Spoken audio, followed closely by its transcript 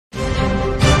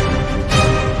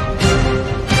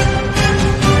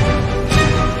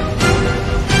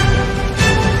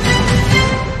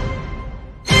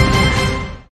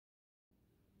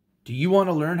Do you want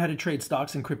to learn how to trade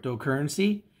stocks and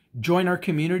cryptocurrency? Join our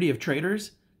community of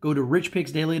traders. Go to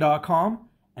richpicksdaily.com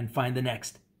and find the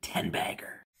next 10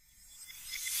 bagger.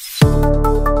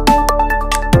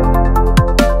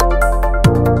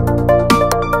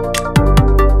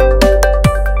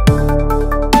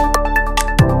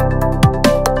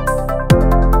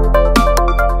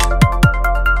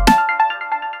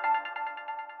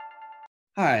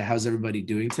 Hi, how's everybody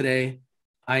doing today?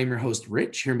 I am your host,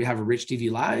 Rich, here on behalf of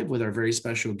RICHTVLIVE with our very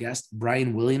special guest,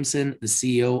 Brian Williamson, the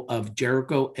CEO of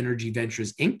Jericho Energy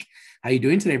Ventures, Inc. How are you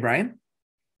doing today, Brian?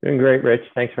 Doing great, Rich.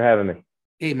 Thanks for having me.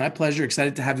 Hey, my pleasure.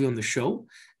 Excited to have you on the show.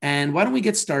 And why don't we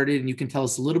get started and you can tell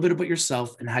us a little bit about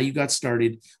yourself and how you got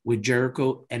started with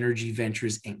Jericho Energy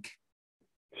Ventures, Inc.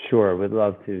 Sure, would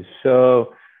love to.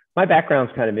 So my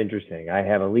background's kind of interesting. I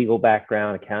have a legal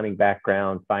background, accounting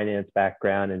background, finance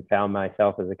background, and found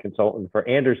myself as a consultant for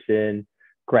Anderson,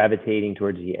 gravitating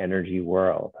towards the energy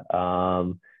world.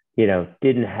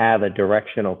 Didn't have a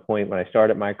directional point when I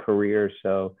started my career.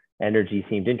 So energy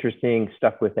seemed interesting,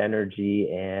 stuck with energy,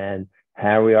 and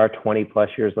here we are 20 plus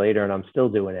years later, and I'm still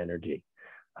doing energy.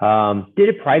 Did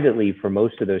it privately for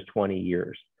most of those 20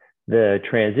 years. The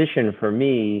transition for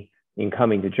me in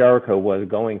coming to Jericho was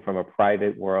going from a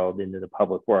private world into the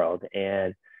public world.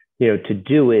 And, to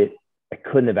do it, I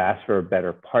couldn't have asked for a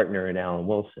better partner in Alan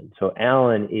Wilson. So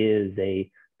Alan is a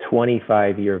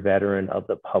 25-year veteran of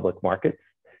the public markets.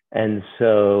 And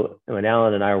so when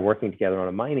Alan and I were working together on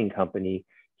a mining company,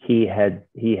 he had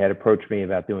approached me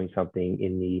about doing something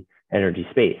in the energy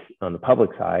space on the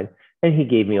public side. And he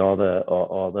gave me all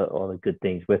the good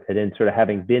things with it. And sort of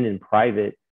having been in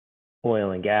private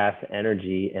oil and gas,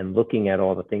 energy, and looking at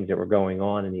all the things that were going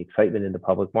on and the excitement in the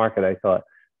public market, I thought,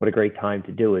 what a great time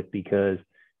to do it, because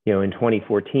in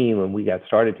 2014, when we got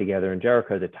started together in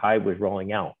Jericho, the tide was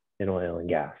rolling out in oil and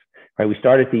gas, right? We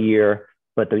started the year,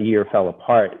 but the year fell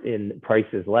apart in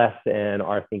prices less. And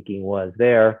our thinking was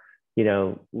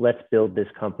let's build this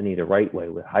company the right way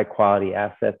with high quality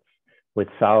assets, with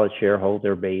solid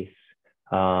shareholder base,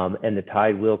 and the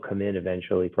tide will come in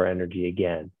eventually for energy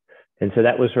again. And so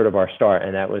that was sort of our start.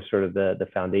 And that was sort of the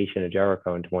foundation of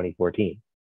Jericho in 2014.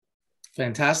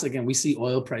 Fantastic. And we see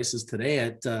oil prices today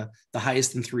at the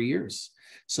highest in 3 years.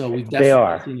 So we've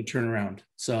definitely seen a turnaround.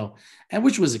 So, and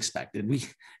which was expected.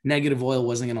 Negative oil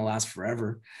wasn't going to last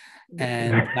forever.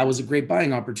 And that was a great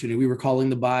buying opportunity. We were calling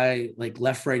the buy like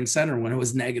left, right, and center when it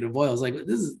was negative oil. I was like, when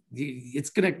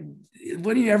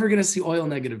are you ever going to see oil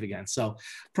negative again? So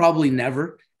probably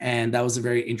never. And that was a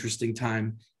very interesting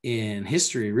time in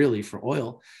history, really, for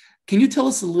oil. Can you tell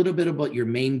us a little bit about your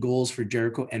main goals for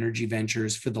Jericho Energy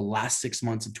Ventures for the last 6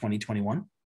 months of 2021?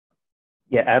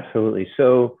 Yeah, absolutely.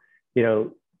 So,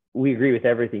 we agree with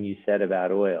everything you said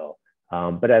about oil.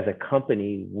 But as a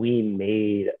company, we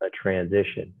made a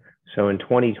transition. So in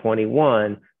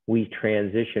 2021, we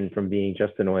transitioned from being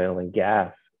just an oil and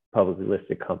gas publicly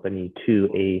listed company to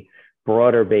a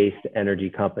broader based energy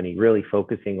company, really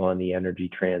focusing on the energy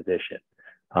transition.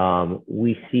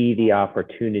 We see the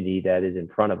opportunity that is in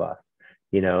front of us,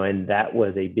 and that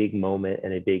was a big moment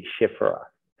and a big shift for us,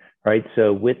 right?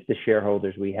 So with the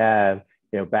shareholders we have,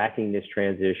 backing this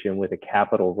transition with a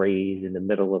capital raise in the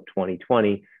middle of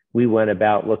 2020, we went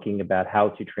about looking about how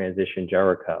to transition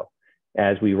Jericho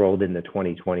as we rolled into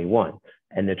 2021.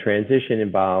 And the transition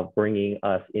involved bringing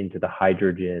us into the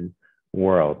hydrogen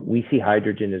world. We see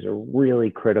hydrogen as a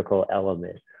really critical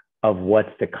element of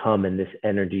what's to come in this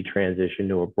energy transition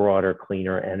to a broader,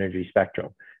 cleaner energy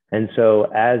spectrum. And so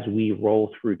as we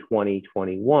roll through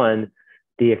 2021,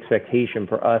 the expectation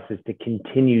for us is to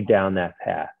continue down that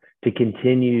path, to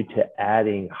continue to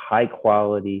adding high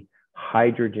quality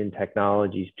hydrogen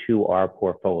technologies to our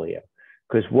portfolio.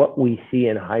 Because what we see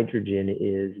in hydrogen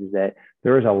is that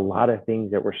there is a lot of things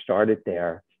that were started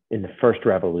there in the first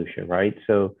revolution, right?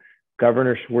 So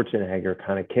Governor Schwarzenegger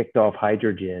kind of kicked off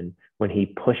hydrogen when he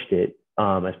pushed it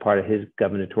as part of his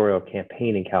gubernatorial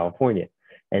campaign in California.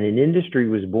 And an industry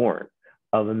was born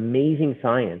of amazing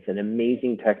science and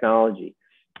amazing technology,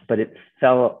 but it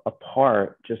fell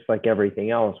apart just like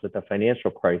everything else with the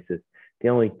financial crisis. The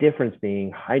only difference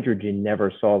being hydrogen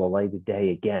never saw the light of day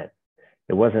again.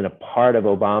 It wasn't a part of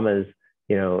Obama's,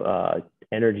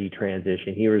 energy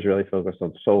transition. He was really focused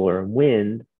on solar and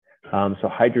wind. So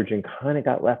hydrogen kind of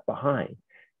got left behind.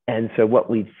 And so what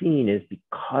we've seen is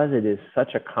because it is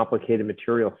such a complicated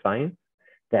material science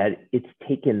that it's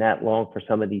taken that long for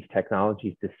some of these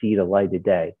technologies to see the light of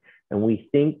day. And we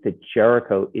think that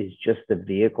Jericho is just the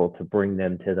vehicle to bring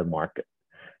them to the market.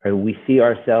 Right? We see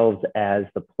ourselves as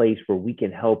the place where we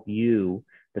can help you,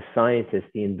 the scientist,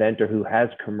 the inventor who has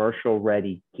commercial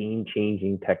ready, game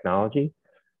changing technology,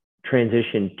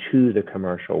 transition to the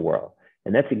commercial world.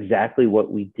 And that's exactly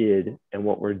what we did and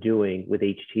what we're doing with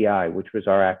HTI, which was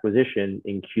our acquisition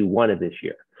in Q1 of this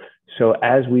year. So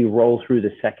as we roll through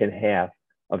the second half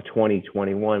of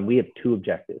 2021, we have two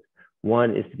objectives.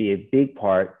 One is to be a big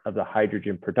part of the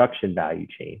hydrogen production value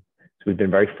chain. So we've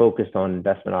been very focused on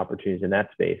investment opportunities in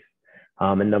that space.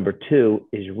 And number two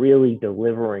is really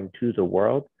delivering to the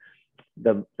world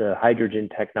the hydrogen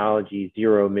technology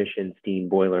zero emission steam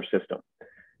boiler system.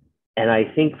 And I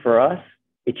think for us,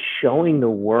 it's showing the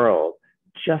world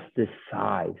just the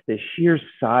size, the sheer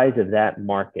size of that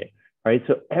market, right?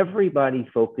 So everybody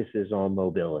focuses on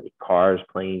mobility, cars,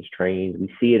 planes, trains.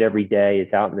 We see it every day.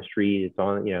 It's out in the street. It's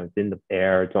on, it's in the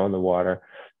air, it's on the water.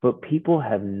 But people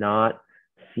have not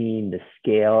seen the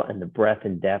scale and the breadth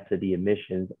and depth of the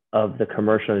emissions of the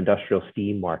commercial industrial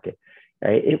steam market.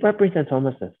 Right? It represents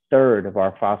almost a third of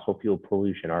our fossil fuel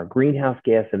pollution, our greenhouse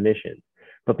gas emissions.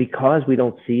 But because we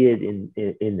don't see it in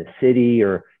the city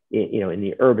or in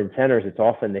the urban centers, it's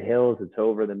off in the hills, it's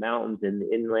over the mountains in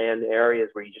the inland areas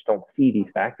where you just don't see these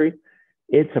factories.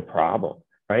 It's a problem,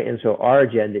 right? And so our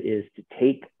agenda is to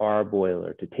take our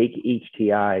boiler, to take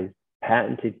HTI's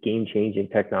patented game-changing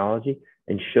technology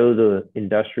and show the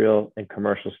industrial and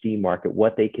commercial steam market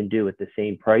what they can do at the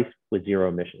same price with zero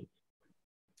emissions.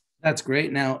 That's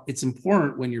great. Now, it's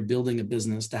important when you're building a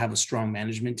business to have a strong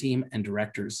management team and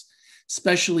directors,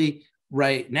 especially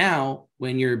right now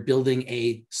when you're building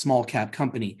a small cap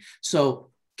company. So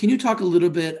can you talk a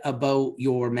little bit about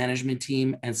your management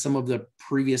team and some of the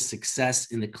previous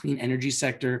success in the clean energy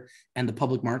sector and the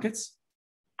public markets?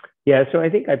 Yeah, so I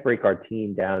think I break our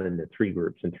team down into three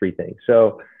groups and three things.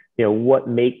 So, what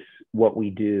makes what we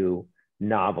do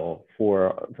novel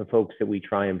for the folks that we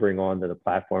try and bring onto the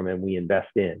platform and we invest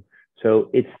in.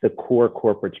 So it's the core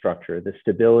corporate structure, the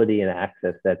stability and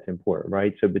access that's important,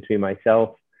 right? So between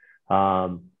myself,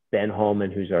 Ben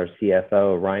Holman, who's our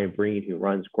CFO, Ryan Breen, who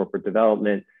runs corporate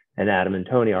development, and Adam and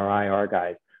Tony, our IR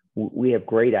guys, we have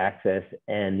great access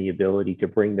and the ability to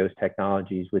bring those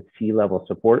technologies with C-level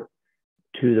support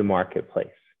to the marketplace.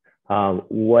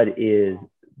 What is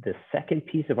the second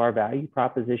piece of our value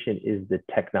proposition is the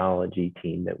technology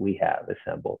team that we have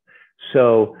assembled.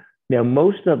 So now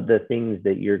most of the things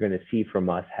that you're going to see from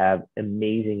us have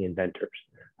amazing inventors.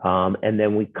 And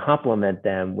then we complement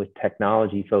them with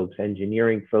technology folks,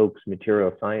 engineering folks,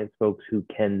 material science folks who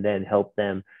can then help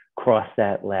them cross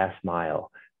that last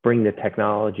mile, bring the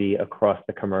technology across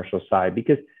the commercial side,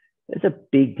 because it's a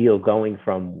big deal going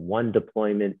from one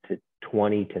deployment to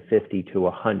 20 to 50 to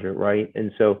 100, right?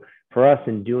 And so for us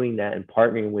in doing that and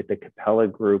partnering with the Capella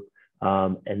Group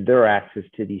and their access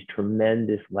to these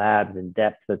tremendous labs and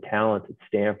depth of talent at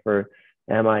Stanford,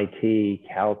 MIT,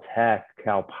 Caltech,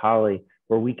 Cal Poly,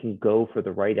 where we can go for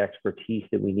the right expertise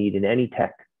that we need in any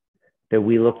tech that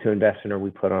we look to invest in or we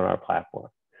put on our platform.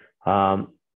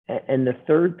 And the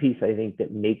third piece I think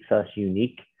that makes us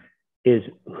unique is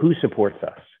who supports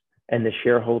us and the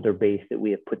shareholder base that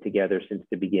we have put together since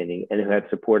the beginning and who have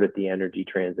supported the energy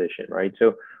transition, right?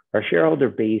 So our shareholder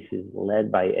base is led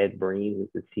by Ed Breen,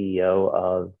 who's the CEO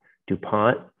of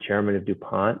DuPont, chairman of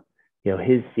DuPont.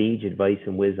 His sage advice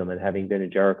and wisdom, and having been a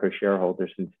Jericho shareholder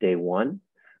since day one,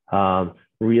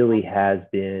 really has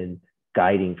been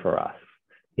guiding for us.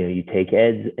 You take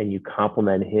Ed and you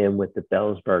complement him with the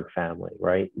Bellsberg family,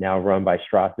 right? Now run by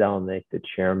Strauss Zelnick, the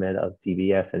chairman of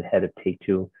CBS and head of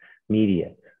Take-Two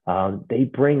Media. They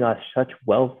bring us such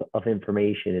wealth of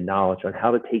information and knowledge on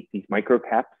how to take these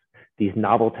microcaps, these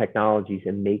novel technologies,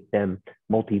 and make them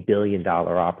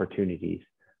multi-billion-dollar opportunities.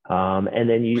 And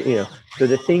then so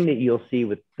the thing that you'll see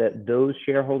with those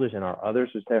shareholders and our others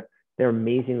is they're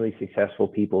amazingly successful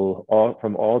people, all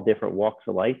from all different walks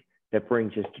of life, that bring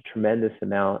just a tremendous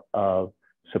amount of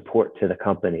support to the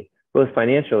company, both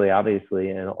financially,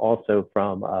 obviously, and also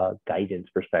from a guidance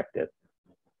perspective.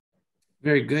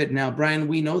 Very good. Now, Brian,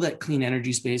 we know that clean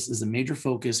energy space is a major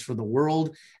focus for the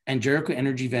world, and Jericho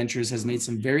Energy Ventures has made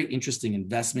some very interesting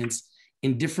investments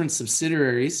in different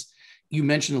subsidiaries. You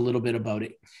mentioned a little bit about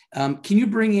it. Can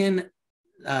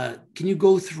you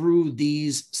go through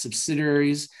these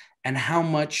subsidiaries and how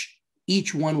much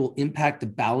each one will impact the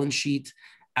balance sheet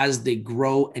as they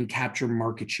grow and capture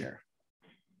market share?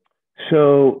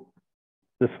 So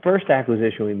the first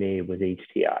acquisition we made was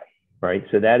HTI. Right.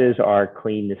 So that is our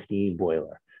clean to steam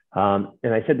boiler. And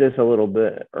I said this a little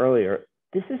bit earlier.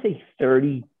 This is a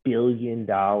 $30 billion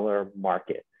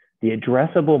market. The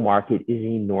addressable market is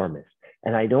enormous.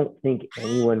 And I don't think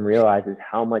anyone realizes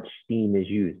how much steam is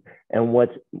used. And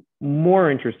what's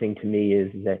more interesting to me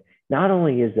is that not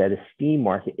only is that a steam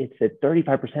market, it's that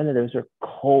 35% of those are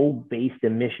coal-based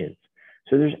emissions.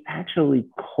 So there's actually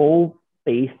coal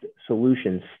based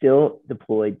solutions still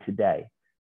deployed today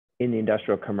in the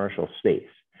industrial commercial space,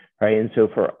 right? And so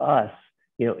for us,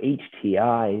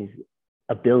 HTI's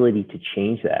ability to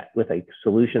change that with a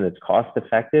solution that's cost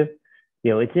effective,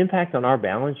 its impact on our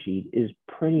balance sheet is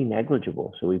pretty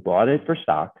negligible. So we bought it for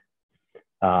stock,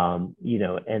 and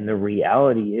the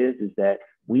reality is that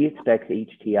we expect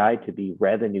HTI to be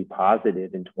revenue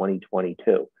positive in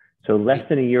 2022. So less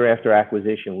than a year after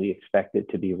acquisition, we expect it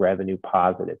to be revenue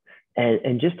positive.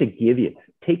 And just to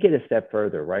take it a step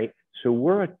further, right? So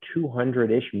we're a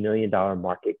 $200-ish million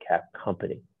market cap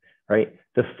company, right?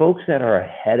 The folks that are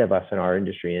ahead of us in our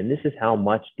industry, and this is how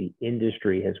much the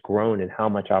industry has grown and how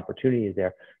much opportunity is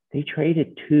there, they trade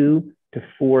at $2 to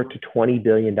 $4 to $20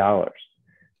 billion. Wow.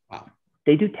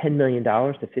 They do $10 million to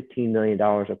 $15 million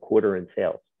a quarter in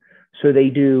sales. So they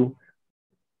do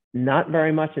not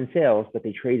very much in sales, but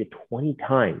they trade at 20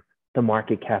 times the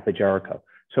market cap of Jericho.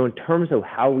 So in terms of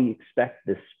how we expect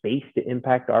the space to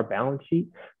impact our balance sheet,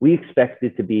 we expect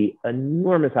it to be an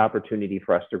enormous opportunity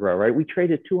for us to grow, right? We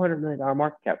trade at $200 million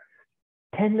market cap.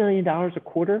 $10 million a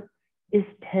quarter is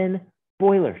 10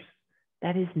 boilers.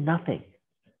 That is nothing.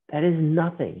 That is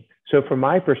nothing. So from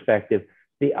my perspective,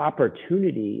 the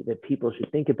opportunity that people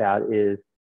should think about is,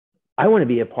 I want to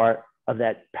be a part of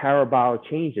that parabolic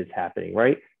change that's happening,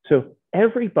 right? So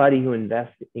everybody who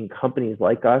invests in companies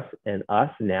like us and us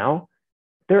now,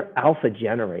 they're alpha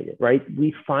generated, right?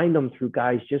 We find them through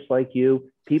guys just like you,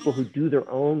 people who do their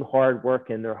own hard work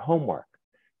and their homework,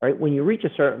 right? When you reach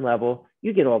a certain level,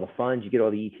 you get all the funds, you get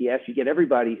all the ETFs, you get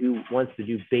everybody who wants to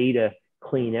do beta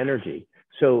clean energy.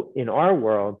 So in our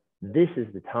world, this is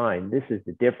the time, this is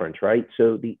the difference, right?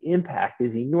 So the impact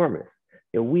is enormous.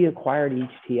 We acquired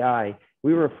HTI,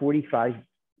 we were a $45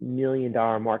 million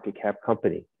market cap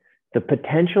company. The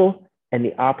potential and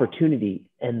the opportunity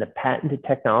and the patented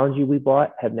technology we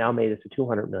bought have now made us a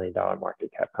 $200 million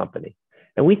market cap company.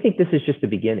 And we think this is just the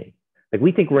beginning. Like,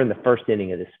 we think we're in the first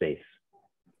inning of this space.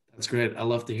 That's great. I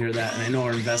love to hear that. And I know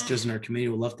our investors and our community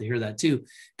will love to hear that too,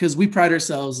 because we pride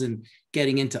ourselves in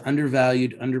getting into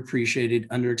undervalued, underappreciated,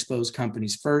 underexposed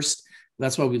companies first.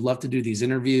 That's why we love to do these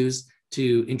interviews,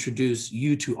 to introduce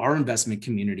you to our investment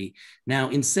community. Now,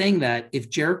 in saying that, if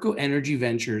Jericho Energy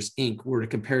Ventures, Inc. were to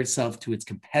compare itself to its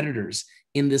competitors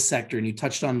in this sector, and you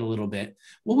touched on it a little bit,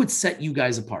 what would set you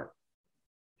guys apart?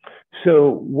 So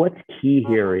what's key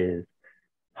here is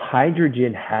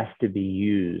hydrogen has to be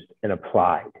used and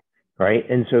applied, right?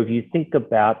 And so if you think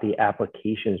about the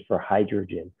applications for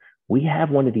hydrogen, we have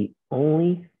one of the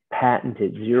only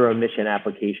patented zero emission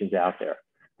applications out there.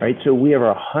 Right, so we have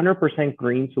a 100%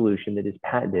 green solution that is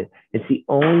patented. It's the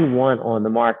only one on the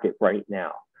market right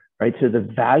now, right? So the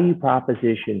value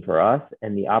proposition for us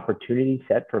and the opportunity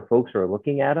set for folks who are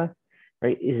looking at us,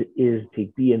 right, is to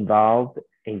be involved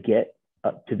and get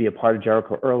to be a part of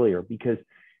Jericho earlier, because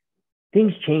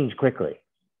things change quickly,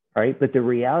 right? But the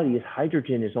reality is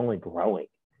hydrogen is only growing,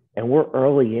 and we're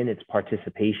early in its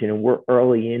participation, and we're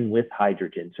early in with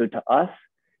hydrogen. So to us,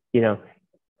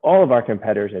 all of our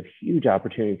competitors have huge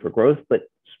opportunity for growth, but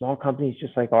small companies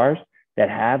just like ours that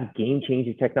have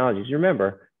game-changing technologies.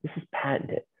 Remember, this is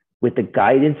patented. With the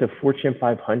guidance of Fortune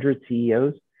 500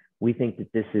 CEOs, we think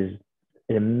that this is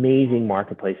an amazing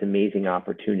marketplace, amazing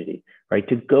opportunity, right?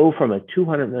 To go from a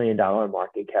 $200 million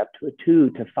market cap to a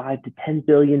 $2 to $5 to $10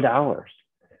 billion. I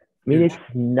mean, it's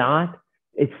not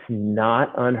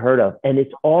unheard of. And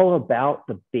it's all about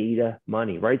the beta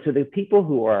money, right? So the people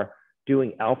who are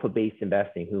doing alpha-based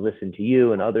investing, who listen to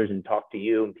you and others and talk to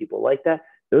you and people like that,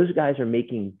 those guys are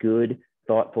making good,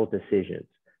 thoughtful decisions,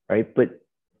 right? But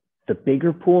the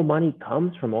bigger pool of money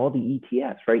comes from all the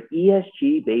ETFs, right?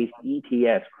 ESG-based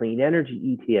ETFs, clean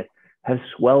energy ETFs have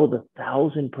swelled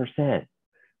 1,000%,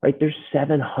 right? There's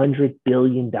 $700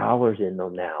 billion in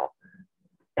them now.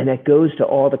 And that goes to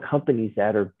all the companies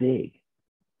that are big.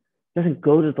 It doesn't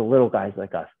go to the little guys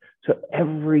like us. So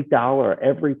every dollar,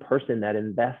 every person that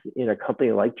invests in a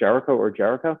company like Jericho or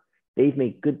Jericho, they've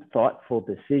made good, thoughtful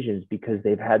decisions because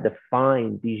they've had to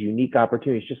find these unique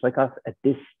opportunities, just like us at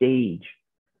this stage.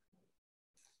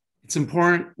 It's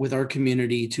important with our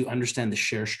community to understand the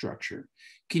share structure.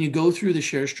 Can you go through the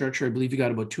share structure? I believe you got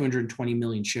about 220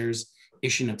 million shares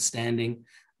issued and outstanding,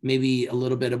 maybe a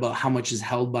little bit about how much is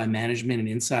held by management and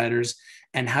insiders,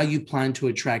 and how you plan to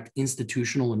attract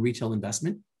institutional and retail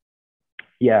investment.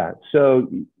 Yeah, so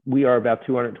we are about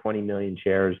 220 million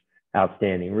shares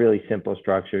outstanding, really simple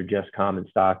structure, just common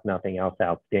stock, nothing else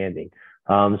outstanding.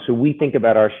 So we think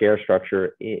about our share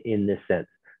structure in this sense.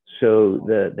 So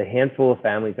the handful of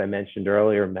families I mentioned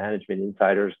earlier, management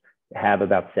insiders, have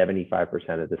about 75%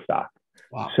 of the stock.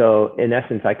 Wow. So in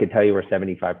essence, I could tell you where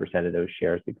 75% of those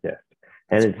shares exist.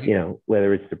 And it's, you know,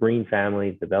 whether it's the Breen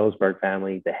family, the Bellisberg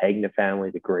family, the Hegna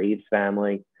family, the Graves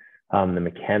family, the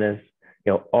McKennas,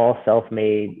 you know, all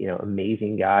self-made, you know,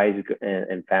 amazing guys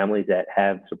and families that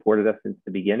have supported us since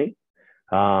the beginning.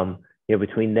 You know,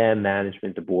 between them,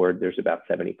 management, the board, there's about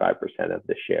 75% of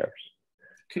the shares.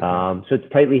 So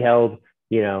it's tightly held,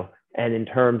 you know, and in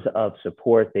terms of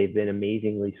support, they've been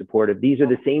amazingly supportive. These are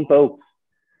the same folks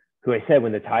who I said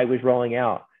when the tide was rolling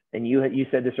out, and you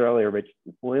said this earlier, Rich,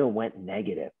 oil went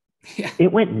negative. Yeah.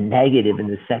 It went negative in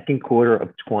the second quarter of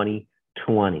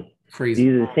 2020. Crazy.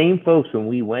 These are the same folks when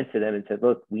we went to them and said,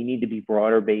 look, we need to be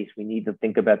broader based. We need to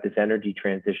think about this energy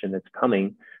transition that's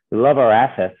coming. We love our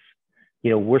assets.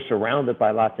 You know, we're surrounded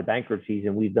by lots of bankruptcies,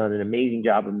 and we've done an amazing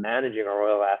job of managing our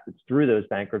oil assets through those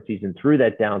bankruptcies and through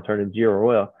that downturn in zero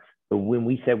oil. But when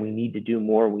we said we need to do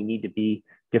more, we need to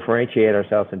differentiate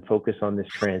ourselves and focus on this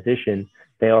transition,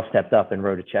 they all stepped up and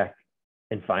wrote a check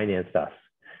and financed us.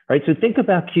 Right. So think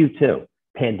about Q2,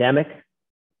 pandemic,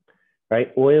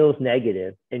 right? Oil's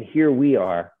negative. And here we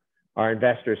are, our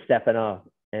investors stepping up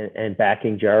and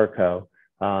backing Jericho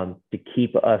to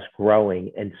keep us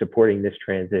growing and supporting this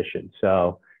transition.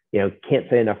 So, you know, can't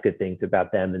say enough good things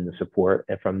about them and the support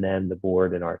from them, the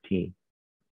board, and our team.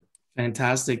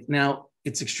 Fantastic. Now,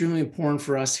 it's extremely important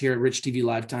for us here at Rich TV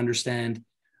Live to understand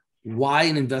why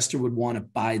an investor would want to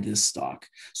buy this stock.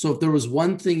 So if there was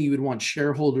one thing you would want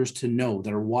shareholders to know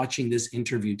that are watching this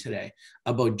interview today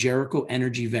about Jericho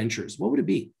Energy Ventures, what would it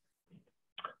be?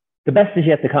 The best is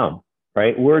yet to come,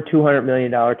 right? We're a $200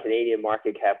 million Canadian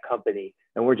market cap company,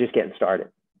 and we're just getting started.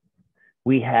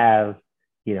 We have,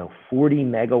 you know, 40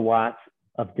 megawatts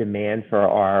of demand for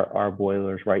our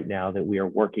boilers right now that we are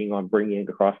working on bringing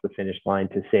across the finish line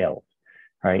to sales,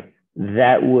 right?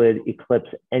 That would eclipse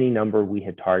any number we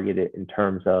had targeted in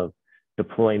terms of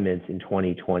deployments in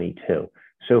 2022.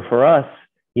 So for us,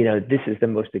 you know, this is the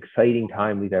most exciting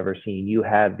time we've ever seen. You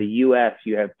have the US,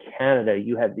 you have Canada,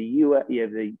 you have the US, you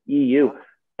have the EU,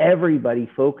 everybody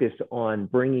focused on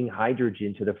bringing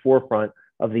hydrogen to the forefront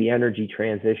of the energy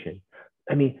transition.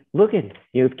 I mean, look at,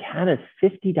 you know, Canada's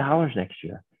 $50 next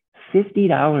year,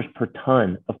 $50 per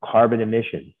ton of carbon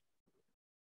emissions.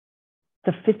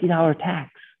 It's a $50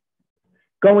 tax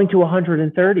going to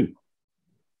 130.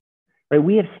 Right?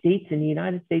 We have states in the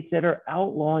United States that are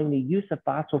outlawing the use of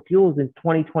fossil fuels in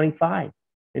 2025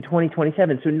 and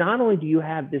 2027. So not only do you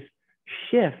have this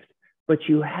shift, but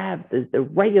you have the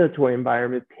regulatory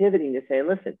environment pivoting to saying,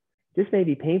 listen, this may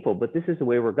be painful, but this is the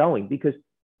way we're going, because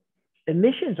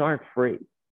emissions aren't free.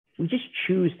 We just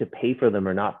choose to pay for them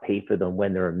or not pay for them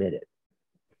when they're emitted.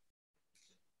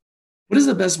 What is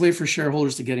the best way for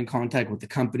shareholders to get in contact with the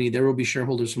company? There will be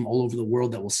shareholders from all over the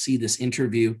world that will see this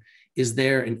interview. Is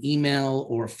there an email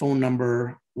or a phone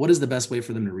number? What is the best way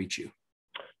for them to reach you?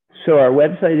 So our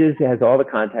website has all the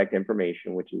contact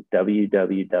information, which is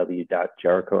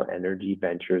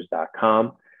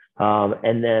www.jerichoenergyventures.com.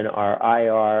 And then our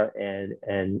IR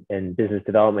and business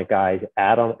development guys,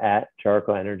 Adam at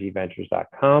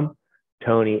JerichoEnergyVentures.com,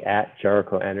 Tony at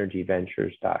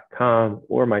JerichoEnergyVentures.com,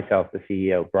 or myself, the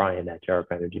CEO, Brian at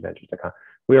JerichoEnergyVentures.com.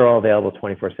 We are all available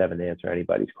 24/7 to answer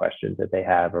anybody's questions that they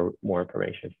have or more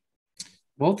information.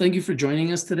 Well, thank you for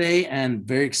joining us today, and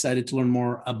very excited to learn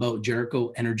more about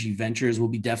Jericho Energy Ventures. We'll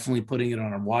be definitely putting it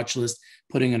on our watch list,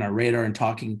 putting it on our radar, and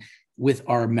talking with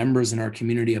our members in our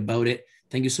community about it.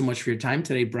 Thank you so much for your time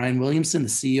today. Brian Williamson, the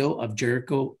CEO of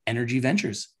Jericho Energy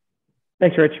Ventures.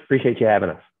 Thanks, Rich. Appreciate you having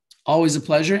us. Always a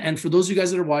pleasure. And for those of you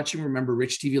guys that are watching, remember,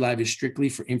 Rich TV Live is strictly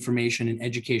for information and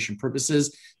education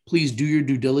purposes. Please do your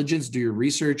due diligence, do your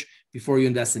research before you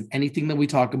invest in anything that we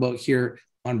talk about here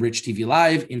on Rich TV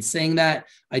Live. In saying that,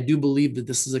 I do believe that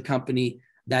this is a company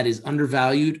that is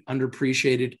undervalued,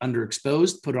 underappreciated,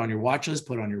 underexposed. Put it on your watch list,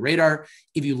 put it on your radar.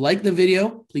 If you like the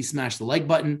video, please smash the like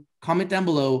button, comment down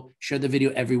below, share the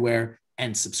video everywhere,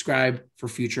 and subscribe for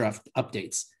future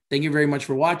updates. Thank you very much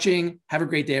for watching. Have a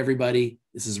great day, everybody.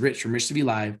 This is Rich from Rich TV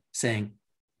Live saying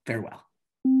farewell.